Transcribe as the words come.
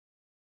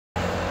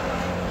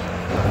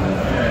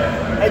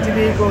Eddie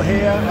the Eagle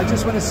here. I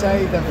just want to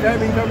say the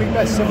very, very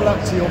best of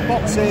luck to your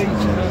boxing.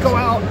 Go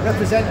out,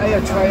 represent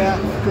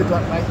Eritrea. Good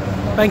luck, mate.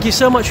 Thank you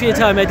so much for your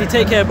time, Eddie.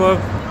 Take care, bro.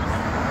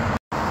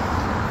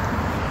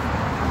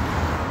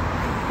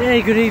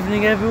 Hey, good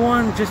evening,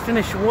 everyone. Just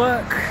finished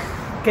work.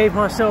 Gave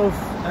myself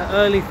an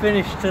early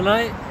finish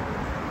tonight.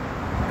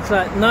 It's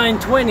like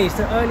 9:20. It's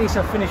the earliest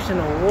I've finished in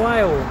a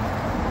while.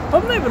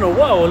 But not even a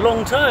while, a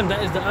long time.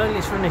 That is the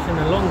earliest finish in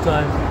a long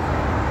time.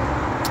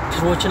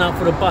 Just watching out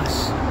for the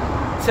bus.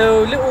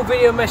 So, little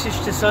video message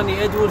to Sunny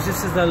Edwards.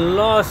 This is the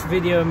last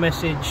video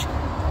message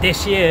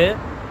this year.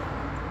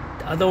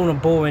 I don't want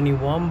to bore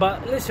anyone,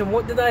 but listen,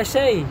 what did I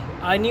say?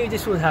 I knew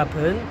this would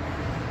happen.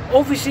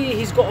 Obviously,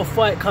 he's got a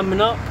fight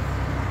coming up.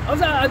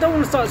 I don't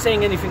want to start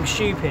saying anything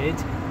stupid.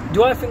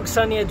 Do I think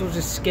Sunny Edwards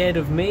is scared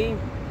of me?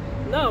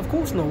 No, of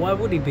course not. Why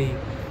would he be?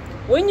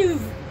 When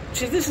you've...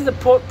 See, this is the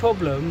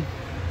problem.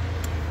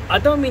 I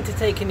don't mean to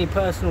take any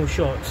personal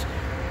shots,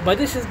 but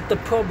this is the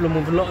problem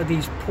with a lot of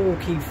these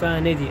porky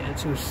fan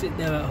idiots who sit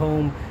there at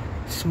home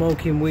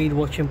smoking weed,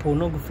 watching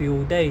pornography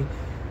all day.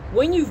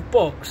 When you've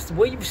boxed,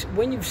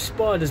 when you've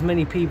sparred as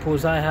many people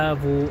as I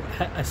have, or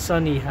as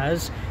Sunny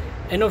has,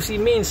 and obviously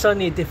me and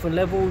Sunny at different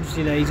levels,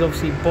 you know, he's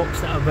obviously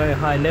boxed at a very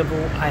high level,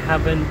 I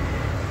haven't.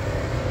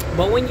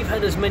 But when you've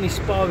had as many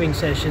sparring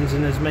sessions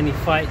and as many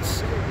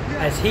fights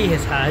as he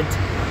has had,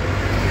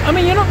 I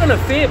mean, you're not going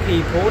to fear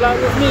people. Like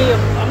with me,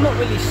 I'm not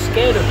really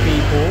scared of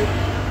people.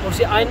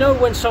 Obviously, I know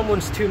when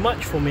someone's too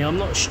much for me. I'm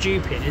not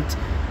stupid.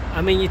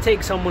 I mean, you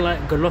take someone like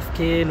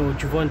Golovkin or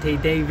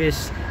Gervonta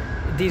Davis,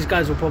 these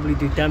guys will probably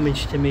do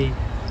damage to me.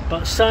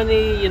 But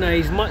Sunny, you know,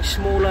 he's much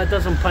smaller,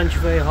 doesn't punch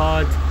very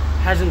hard,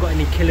 hasn't got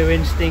any killer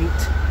instinct.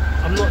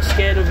 I'm not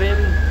scared of him.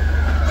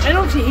 And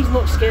obviously, he's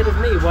not scared of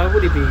me. Why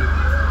would he be?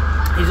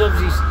 He's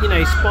obviously, you know,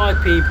 he's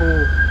sparred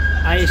people.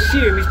 I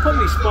assume he's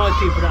probably sparred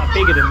people that are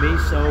bigger than me,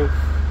 so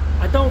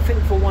I don't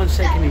think for 1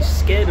 second he's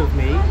scared of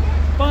me.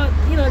 But,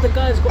 you know, the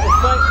guy's got a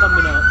fight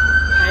coming up,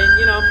 and,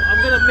 you know, I'm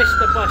going to miss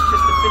the bus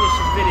just to finish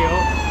this video.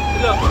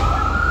 Look,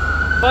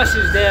 bus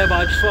is there,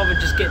 but I'd just rather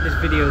just get this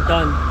video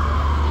done.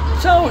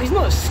 So, he's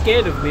not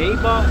scared of me,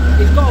 but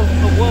he's got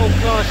a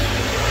world-class...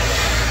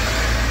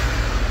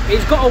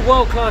 He's got a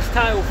world-class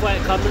title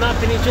fight coming up,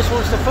 and he just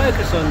wants to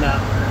focus on that.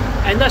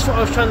 And that's what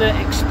I was trying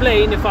to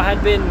explain. If I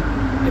had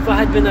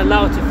been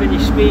allowed to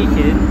finish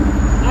speaking,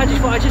 I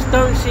just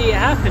don't see it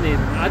happening.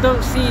 I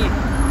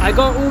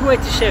go all the way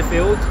to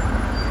Sheffield,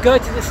 go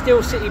to the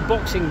Steel City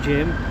boxing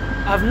gym.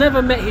 I've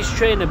never met his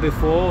trainer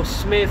before,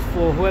 Smith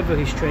or whoever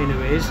his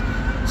trainer is.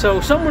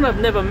 So someone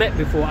I've never met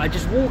before, I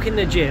just walk in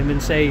the gym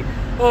and say,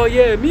 oh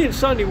yeah, me and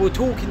Sunny were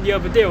talking the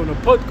other day on a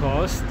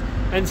podcast,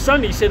 and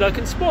Sunny said I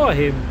can spar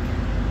him.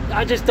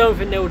 I just don't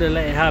think they would have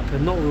let it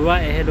happen, not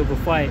right ahead of a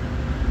fight.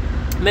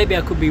 Maybe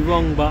I could be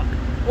wrong, but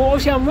well,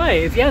 obviously I'm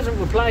right. If he hasn't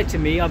replied to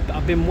me,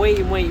 I've been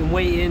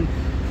waiting.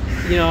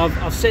 You know,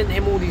 I've sent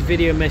him all these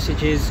video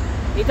messages.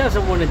 He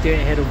doesn't want to do it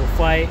ahead of a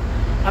fight.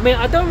 I mean,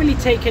 I don't really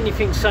take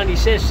anything Sunny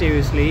says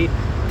seriously.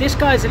 This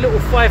guy's a little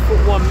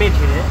 5'1"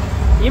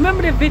 midget. You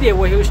remember the video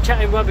where he was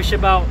chatting rubbish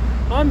about,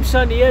 I'm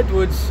Sunny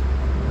Edwards,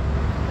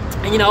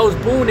 and you know, I was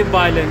born in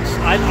violence.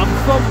 I'm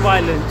from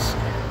violence.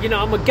 You know,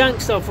 I'm a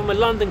gangster from a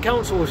London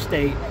council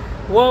estate.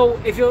 Well,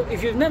 if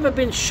you've never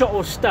been shot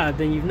or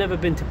stabbed and you've never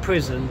been to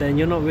prison, then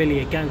you're not really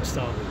a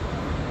gangster.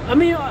 I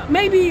mean,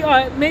 maybe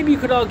you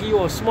could argue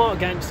you're a smart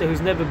gangster who's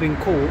never been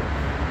caught,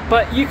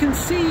 but you can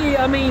see,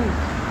 I mean,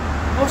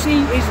 obviously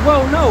he's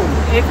well known.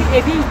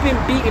 If he's been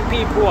beating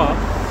people up,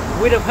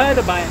 we'd have heard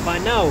about it by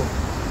now.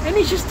 And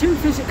he's just too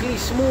physically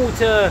small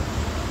to...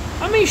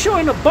 I mean, sure,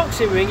 in a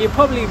boxing ring, he'll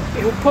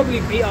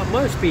probably beat up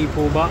most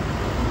people, but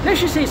let's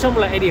just say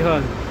someone like Eddie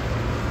Hearn.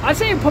 I'd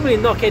say he'll probably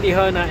knock Eddie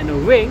Hearn out in a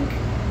ring.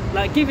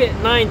 Like, give it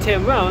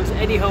 9-10 rounds,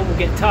 Eddie Hearn will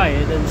get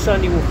tired and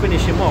Sunny will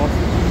finish him off.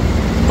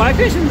 But if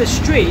it's in the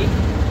street,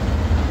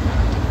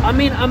 I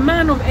mean, a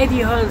man of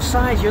Eddie Hearn's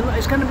size,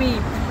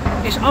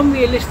 it's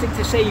unrealistic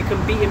to say you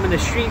can beat him in a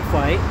street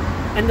fight.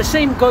 And the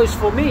same goes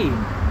for me.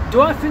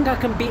 Do I think I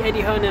can beat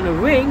Eddie Hearn in a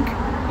ring?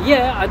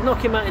 Yeah, I'd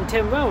knock him out in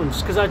 10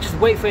 rounds because I'd just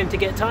wait for him to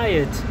get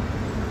tired.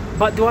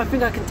 But do I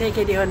think I can take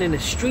Eddie Hearn in a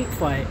street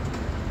fight?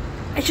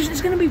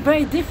 It's going to be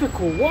very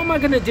difficult. What am I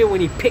going to do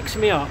when he picks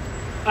me up?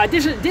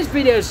 This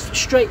video is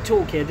straight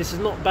talk here. This is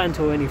not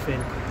banter or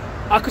anything.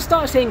 I could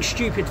start saying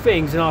stupid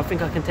things and I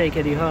think I can take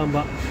Eddie Hearn,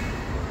 but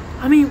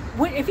I mean,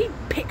 if he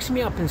picks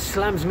me up and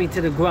slams me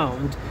to the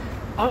ground,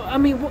 I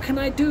mean, what can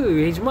I do?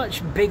 He's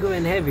much bigger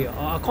and heavier.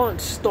 I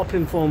can't stop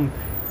him from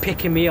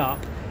picking me up.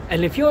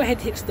 And if your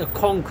head hits the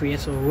concrete,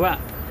 it's a wrap.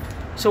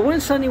 So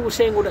when Sunny was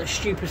saying all that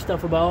stupid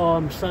stuff about, oh,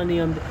 I'm Sunny,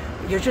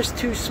 you're just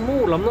too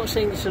small. I'm not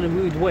saying this in a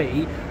rude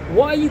way.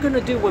 What are you going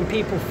to do when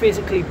people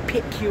physically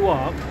pick you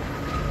up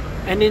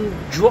and then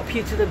drop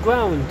you to the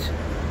ground?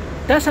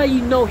 That's how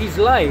you know he's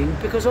lying,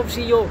 because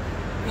obviously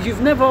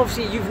you've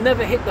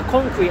never hit the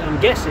concrete, I'm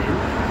guessing.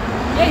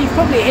 Yeah, you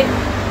probably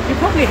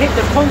hit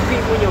the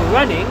concrete when you're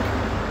running.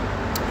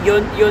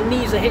 Your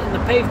knees are hitting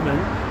the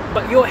pavement,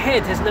 but your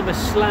head has never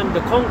slammed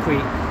the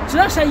concrete. So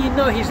that's how you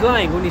know he's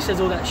lying when he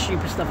says all that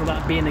stupid stuff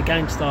about being a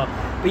gangster.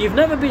 But you've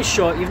never been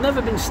shot, you've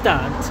never been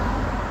stabbed.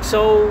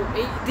 So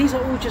these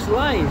are all just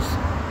lies.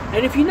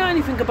 And if you know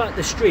anything about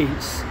the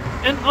streets,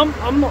 and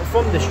I'm not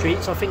from the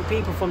streets, I think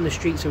people from the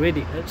streets are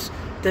idiots.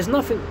 There's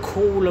nothing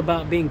cool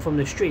about being from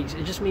the streets.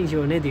 It just means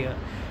you're an idiot.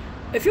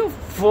 If you're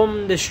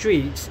from the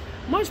streets,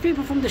 most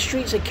people from the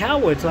streets are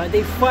cowards. Like,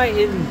 they fight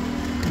in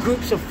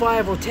groups of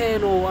 5 or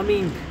 10, or, I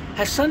mean,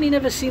 has Sonny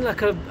never seen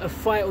like a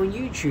fight on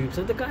YouTube?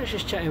 So the guy's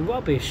just chatting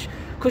rubbish.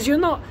 Because you're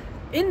not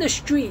in the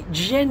street.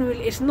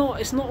 Generally, it's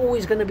not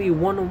always going to be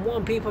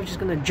one-on-one. People are just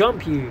going to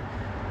jump you.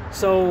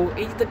 So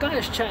the guy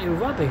is chatting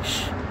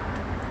rubbish.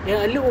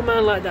 Yeah, a little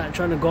man like that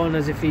trying to go on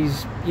as if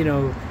he's, you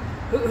know,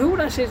 who would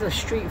I say is a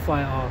street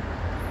fighter?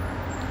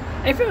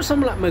 If it was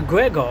someone like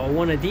McGregor or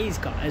one of these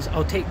guys,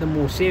 I'll take them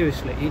more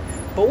seriously.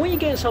 But when you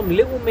get some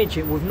little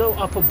midget with no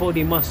upper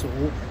body muscle,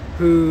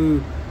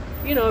 who,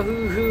 you know,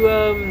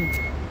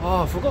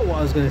 oh, I forgot what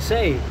I was going to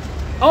say.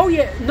 Oh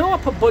yeah, no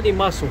upper body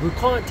muscle, who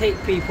can't take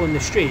people in the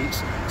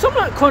streets.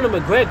 Someone like Conor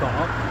McGregor,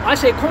 I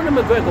say Conor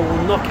McGregor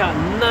will knock out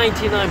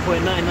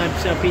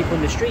 99.99% of people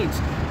in the streets.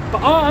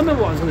 But I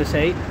remember what I was going to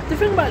say. The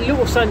thing about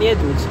little Sonny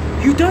Edwards,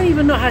 you don't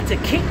even know how to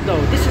kick though.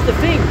 This is the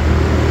thing.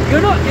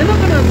 You're not going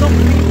to knock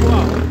people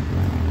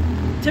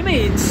out. To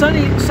me,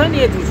 Sonny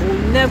Edwards will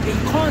never. He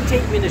can't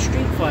take me in a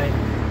street fight.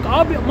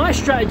 My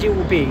strategy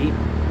will be.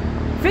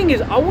 Thing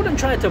is, I wouldn't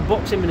try to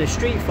box him in a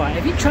street fight.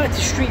 If he tried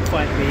to street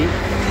fight me,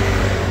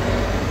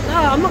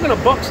 nah, I'm not going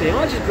to box him.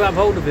 I'll just grab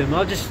hold of him.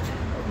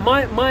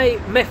 My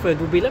method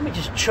would be, let me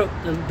just choke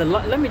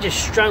let me just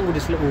strangle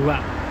this little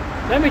rat.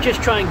 Let me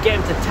just try and get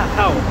him to tap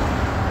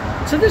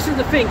out. So this is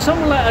the thing.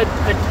 Someone like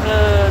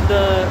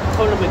the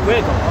Conor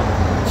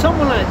McGregor,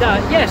 someone like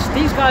that. Yes,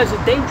 these guys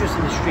are dangerous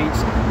in the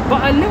streets.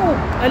 But a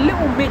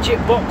little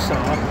midget boxer,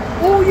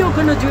 all you're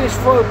gonna do is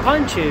throw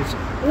punches.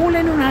 All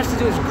anyone has to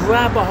do is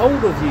grab a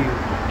hold of you.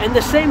 And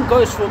the same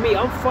goes for me.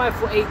 I'm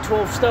 5'8",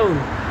 12 stone.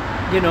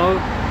 You know,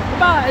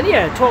 about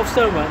 12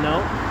 stone right now.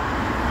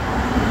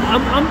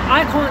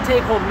 I can't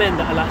take on men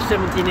that are like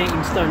 17,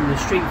 18 stone in the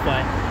street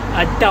fight.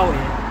 I doubt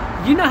it.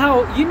 You know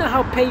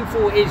how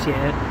painful it is,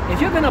 yeah? If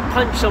you're gonna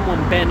punch someone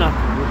bare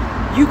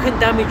knuckle, you can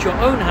damage your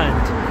own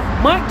hand.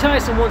 Mike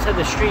Tyson once had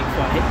a street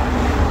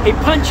fight. He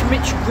punched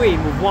Mitch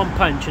Green with one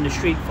punch in a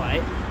street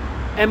fight,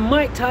 and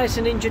Mike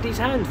Tyson injured his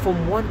hand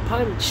from one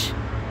punch.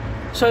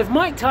 So if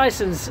Mike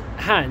Tyson's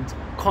hand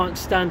can't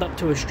stand up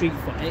to a street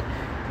fight,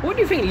 what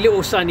do you think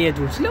little Sonny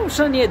Edwards? Little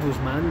Sonny Edwards,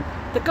 man,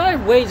 the guy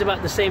weighs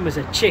about the same as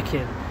a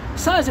chicken.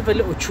 Size of a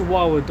little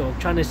Chihuahua dog,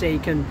 trying to say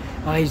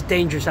he's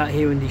dangerous out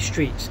here in these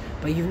streets.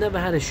 But you've never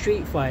had a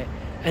street fight.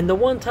 And the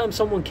one time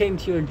someone came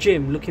to your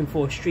gym looking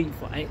for a street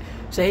fight,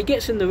 so he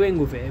gets in the ring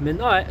with him,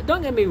 and alright,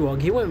 don't get me wrong,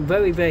 he went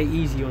very, very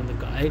easy on the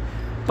guy.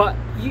 But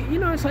you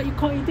know, it's like you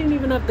didn't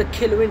even have the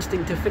killer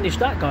instinct to finish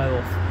that guy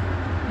off.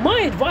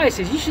 My advice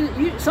is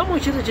someone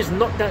should have just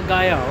knocked that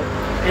guy out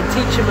and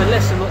teach him a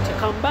lesson not to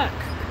come back.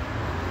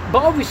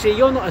 But obviously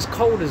you're not as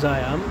cold as I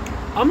am.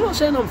 I'm not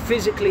saying I'm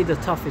physically the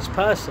toughest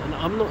person.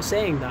 I'm not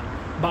saying that.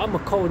 But I'm a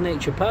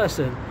cold-natured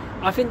person.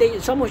 I think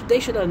they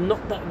should have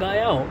knocked that guy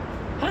out.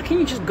 How can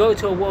you just go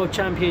to a world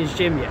champions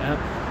gym, yeah?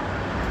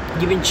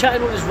 You've been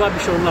chatting all this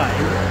rubbish online,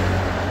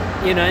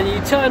 you know, and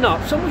you turn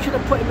up. Someone should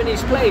have put him in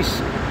his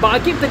place. But I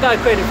give the guy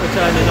credit for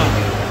turning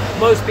up.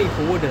 Most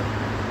people wouldn't.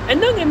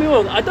 And don't get me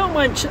wrong, I don't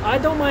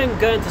mind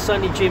going to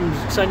Sonny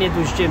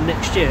Edwards' gym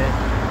next year.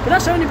 But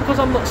that's only because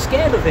I'm not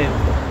scared of him.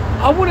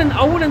 I wouldn't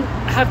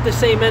have the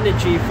same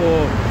energy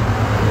for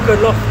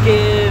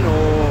Golovkin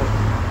or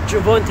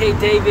Gervonta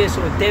Davis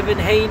or Devin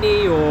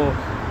Haney or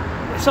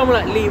someone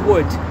like Lee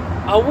Wood.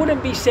 I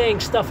wouldn't be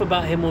saying stuff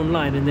about him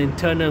online and then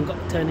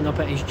turning up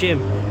at his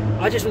gym.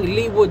 I just think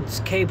Lee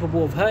Wood's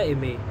capable of hurting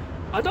me.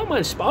 I don't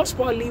mind. I'll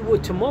spar Lee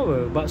Wood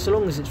tomorrow, but so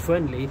long as it's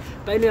friendly.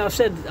 But anyway, I've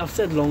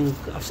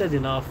said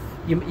enough.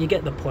 You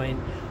get the point.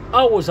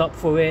 I was up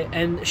for it,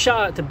 and shout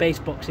out to Base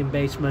Boxing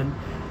Basement.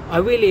 I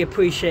really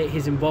appreciate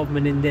his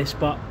involvement in this,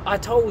 but I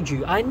told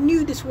you, I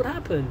knew this would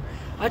happen.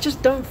 I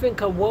just don't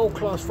think a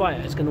world-class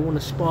fighter is going to want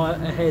to spar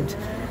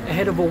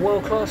ahead of a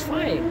world-class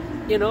fight.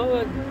 You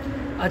know,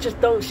 I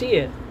just don't see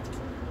it.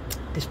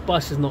 This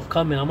bus is not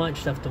coming. I might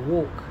just have to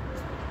walk.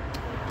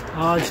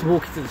 I'll just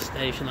walk to the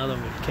station. I don't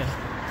really care.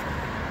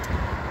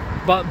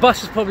 But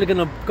bus is probably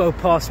going to go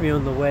past me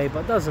on the way,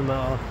 but it doesn't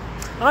matter.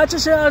 I'll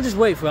just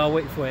wait for it. I'll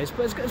wait for it.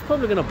 It's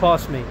probably going to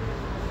pass me.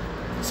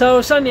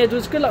 So, Sonny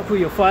Edwards, good luck with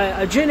your fight.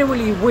 I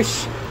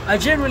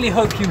genuinely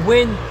hope you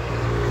win.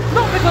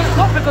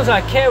 Not because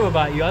I care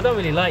about you. I don't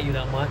really like you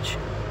that much.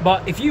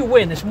 But if you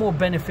win, it's more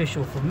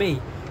beneficial for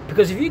me.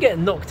 Because if you get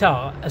knocked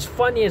out, as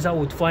funny as I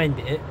would find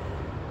it,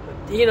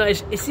 you know,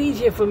 it's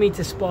easier for me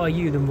to spar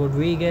you than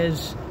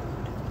Rodriguez.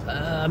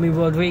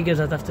 Rodriguez,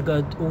 I'd have to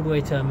go all the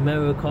way to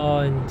America,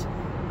 and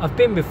I've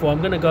been before. I'm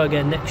going to go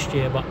again next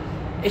year, but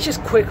it's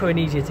just quicker and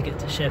easier to get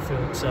to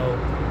Sheffield. So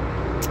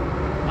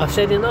I've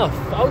said enough.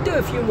 I'll do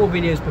a few more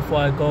videos before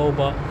I go,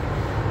 but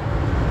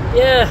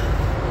yeah,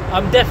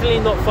 I'm definitely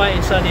not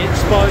sparring Sonny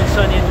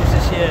Edwards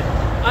this year.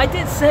 I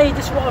did say,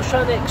 this is what I was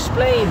trying to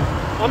explain.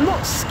 I'm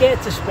not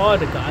scared to spar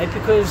the guy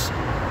because,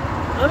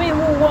 I mean,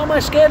 well, what am I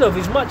scared of?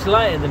 He's much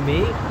lighter than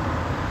me.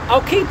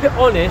 I'll keep it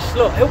honest.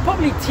 Look, he'll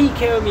probably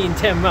TKO me in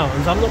 10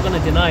 rounds. I'm not going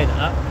to deny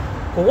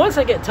that. But once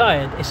I get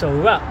tired, it's a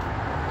wrap.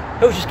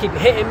 He'll just keep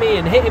hitting me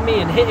and hitting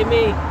me and hitting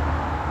me.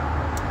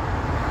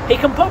 He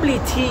can probably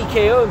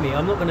TKO me.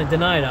 I'm not going to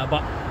deny that.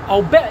 But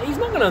I'll bet he's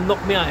not going to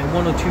knock me out in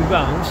 1 or 2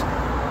 rounds.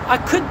 I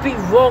could be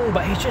wrong,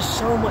 but he's just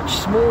so much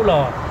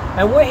smaller.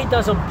 And where he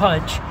doesn't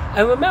punch,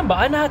 and remember,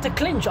 I know how to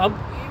clinch.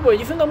 Well,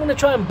 you think I'm going to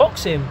try and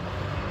box him?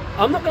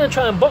 I'm not going to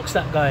try and box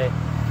that guy.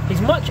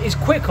 He's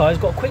quicker, he's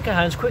got quicker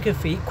hands, quicker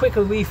feet,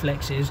 quicker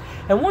reflexes.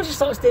 And once he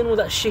starts doing all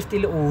that shifty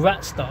little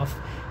rat stuff,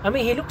 I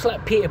mean, he looks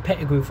like Peter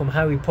Pettigrew from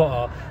Harry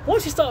Potter.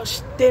 Once he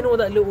starts doing all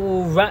that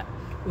little rat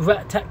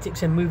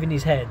tactics and moving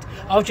his head,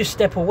 I'll just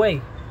step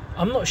away.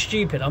 I'm not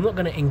stupid. I'm not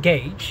going to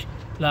engage.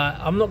 Like,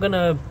 I'm not going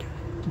to...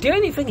 The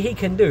only thing he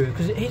can do,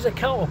 because he's a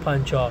counter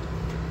puncher,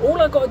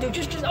 all I got to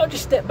do, I'll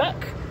just step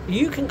back.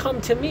 You can come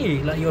to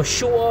me. Like, you're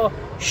shorter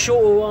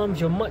arms,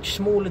 you're much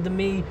smaller than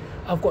me.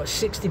 I've got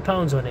 60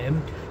 pounds on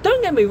him.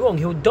 Don't get me wrong,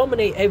 he'll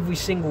dominate every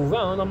single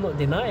round. I'm not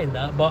denying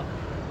that, but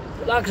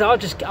like I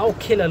said, I'll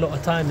kill a lot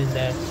of time in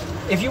there.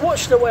 If you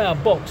watch the way I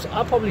box,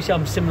 I'll probably say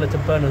I'm similar to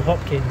Bernard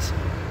Hopkins.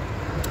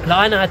 Like,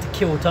 I know how to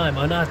kill time.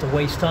 I know how to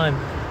waste time.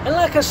 And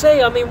like I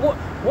say, I mean,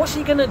 what's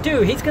he gonna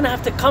do? He's gonna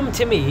have to come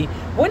to me.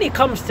 When he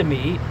comes to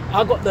me,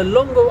 I got the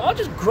longer. I'll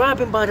just grab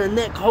him by the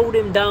neck, hold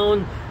him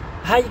down.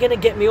 How are you gonna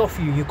get me off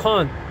you? You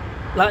can't.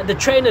 Like, the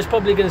trainer's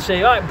probably gonna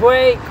say, all right,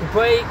 break.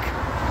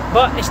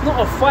 But it's not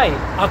a fight.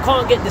 I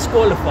can't get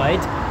disqualified.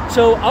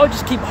 So I'll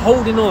just keep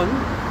holding on,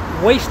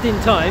 wasting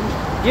time.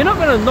 You're not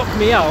gonna knock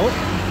me out.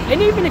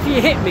 And even if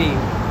you hit me,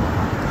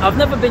 I've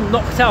never been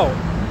knocked out.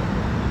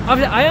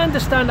 I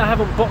understand I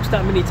haven't boxed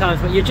that many times,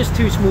 but you're just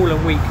too small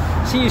and weak.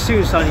 See you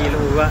soon, Sonny, you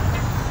little rat.